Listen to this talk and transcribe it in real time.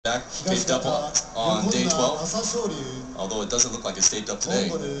back taped up on day 12, although it doesn't look like it's taped up today.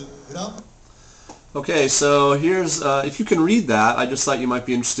 Okay, so here's, if you can read that, I just thought you might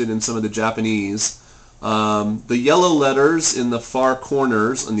be interested in some of the Japanese. The yellow letters in the far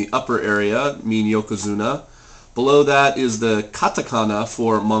corners in the upper area mean yokozuna. Below that is the katakana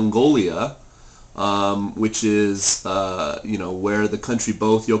for Mongolia, which is where the country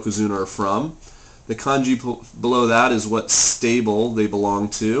both yokozuna are from. The kanji below that is what stable they belong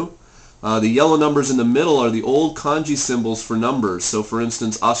to. The yellow numbers in the middle are the old kanji symbols for numbers. So for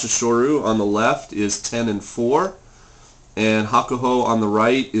instance, Asashoryu on the left is 10 and 4, and Hakuho on the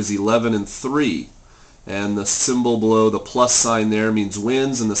right is 11 and 3. And the symbol below the plus sign there means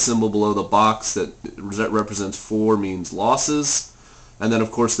wins, and the symbol below the box that represents 4 means losses. And then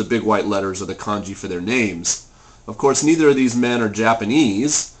of course the big white letters are the kanji for their names. Of course neither of these men are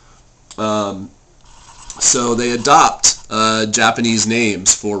Japanese, so they adopt Japanese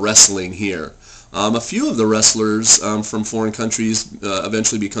names for wrestling here. A few of the wrestlers from foreign countries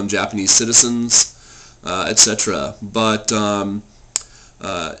eventually become Japanese citizens, etc. But a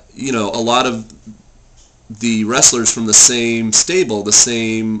lot of the wrestlers from the same stable, the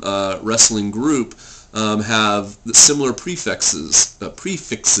same wrestling group, have similar prefixes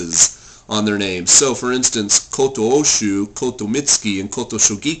on their names. So, for instance, Kotooshu, Kotomitsuki, and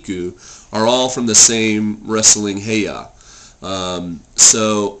Kotoshogiku are all from the same wrestling heya.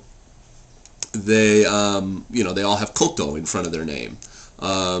 So they, they all have Koto in front of their name.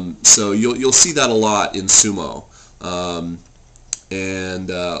 So you'll see that a lot in sumo.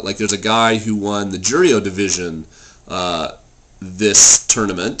 Like there's a guy who won the Juryo division this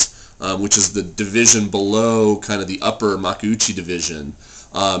tournament, which is the division below kind of the upper Makuuchi division,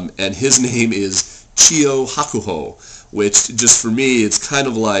 and his name is Chiyo Hakuho, which just for me it's kind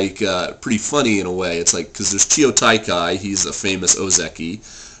of like pretty funny in a way. It's like, because there's Chiyo Taikai, he's a famous ozeki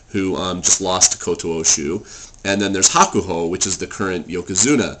who just lost to Kotooshu, and then there's Hakuho, which is the current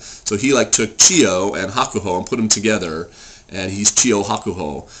yokozuna. So he like took Chiyo and Hakuho and put them together, and he's Chiyo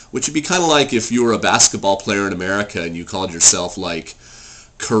Hakuho, which would be kind of like if you were a basketball player in America and you called yourself like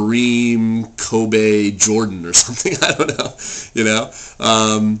Kareem Kobe Jordan or something. I don't know,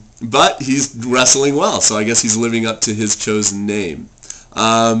 but he's wrestling well, so I guess he's living up to his chosen name.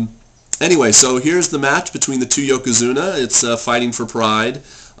 Anyway, so here's the match between the two yokozuna. It's fighting for pride.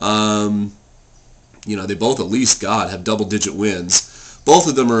 They both at least, have double-digit wins. Both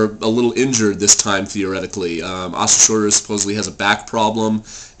of them are a little injured this time, theoretically. Asashoryu supposedly has a back problem,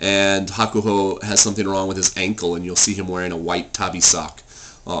 and Hakuho has something wrong with his ankle, and you'll see him wearing a white tabi sock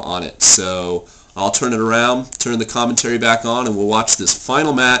on it. So I'll turn it around, turn the commentary back on, and we'll watch this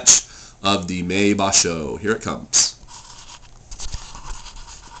final match of the Mei Bashou. Here it comes.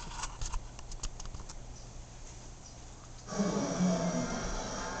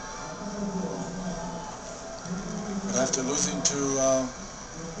 After losing to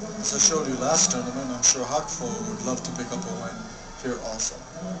Asashoryu last tournament, I'm sure Hakuho would love to pick up a win here also.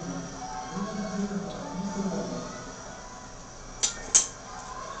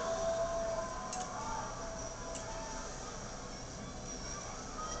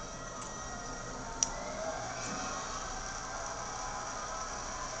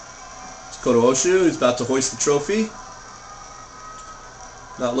 Kotooshu is about to hoist the trophy.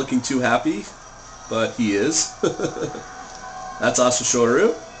 Not looking too happy, but he is. That's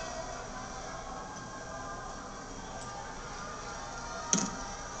Asashoryu.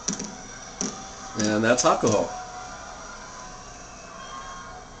 And that's Hakuho.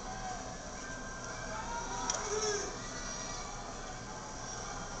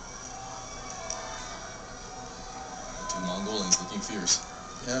 Two Mongolians looking fierce.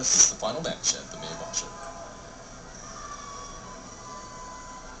 Yes. It's the final match at the Mei Bashou.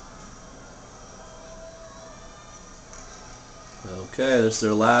 Okay, there's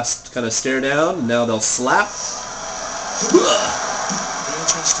their last kind of stare down. Now they'll slap. Be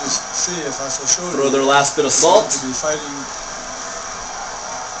interested to see if Asashoryu Throw their last bit of salt. To be fighting.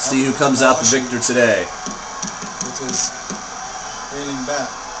 See who comes out the victor today. With his ailing back.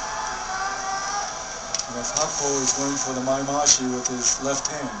 And if Hakuho is going for the Maimashi with his left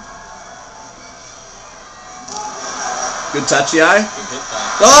hand. Good tachi-ai. Good hit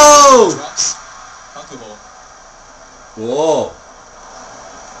by Oh! drops Hakuho. Whoa.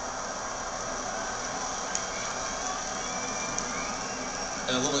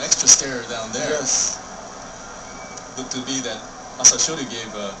 And a little extra stare down there. Yes. Looked to be that Asashoryu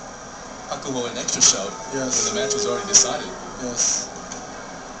gave Hakuho an extra shout. Yes. When the match was already decided. Yes.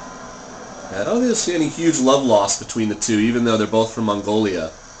 I don't really see any huge love loss between the two, even though they're both from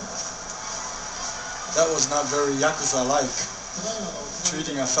Mongolia. That was not very Yakuza-like.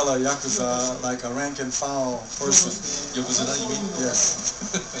 treating a fellow Yakuza like a rank and file person. Yokozuna, you mean? Yes.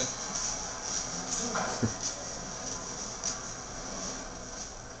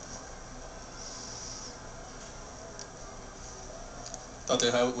 Thought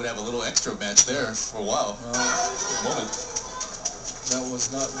they would have a little extra match there for a while. Moment. That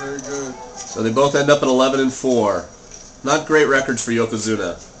was not very good. So they both end up at 11-4. Not great records for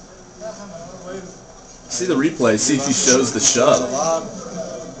Yokozuna. See the replay, see if he shows the shove.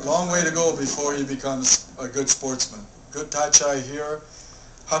 Long way to go before he becomes a good sportsman. Good Tai Chi here.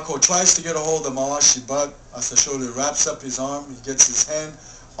 Hakuho tries to get a hold of Mawashi, but Asashoryu wraps up his arm. He gets his hand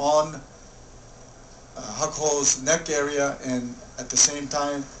on Hakuho's neck area, and at the same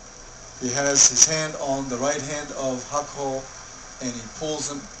time he has his hand on the right hand of Hakuho, and he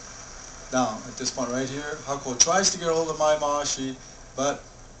pulls him down at this point right here. Hakuho tries to get a hold of Mawashi, but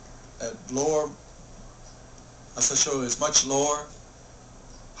at lower, Asashoryu is much lower.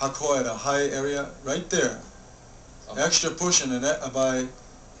 Hakuho at a high area right there. Extra push in the net by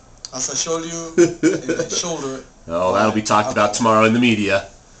Asashoryu in the shoulder. Oh, that'll be talked about tomorrow in the media.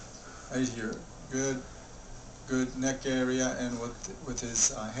 Right here. Good neck area, and with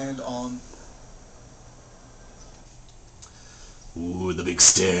his hand on. Ooh, the big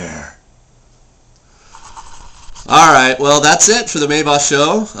stare. All right, well, that's it for the May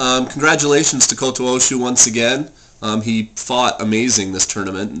bashou. Congratulations to Kotooshu once again. He fought amazing this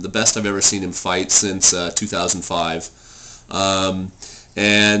tournament, the best I've ever seen him fight since 2005.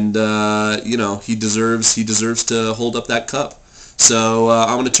 You know, he deserves to hold up that cup. So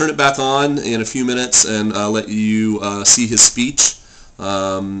I'm going to turn it back on in a few minutes and let you see his speech.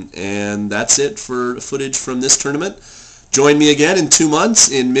 And that's it for footage from this tournament. Join me again in 2 months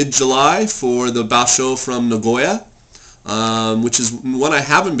in mid-July for the bashou from Nagoya, which is one I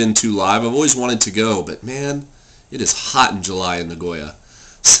haven't been to live. I've always wanted to go, but man, it is hot in July in Nagoya.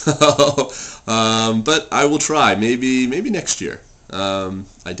 So, but I will try. Maybe next year.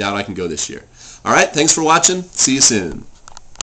 I doubt I can go this year. All right, thanks for watching. See you soon.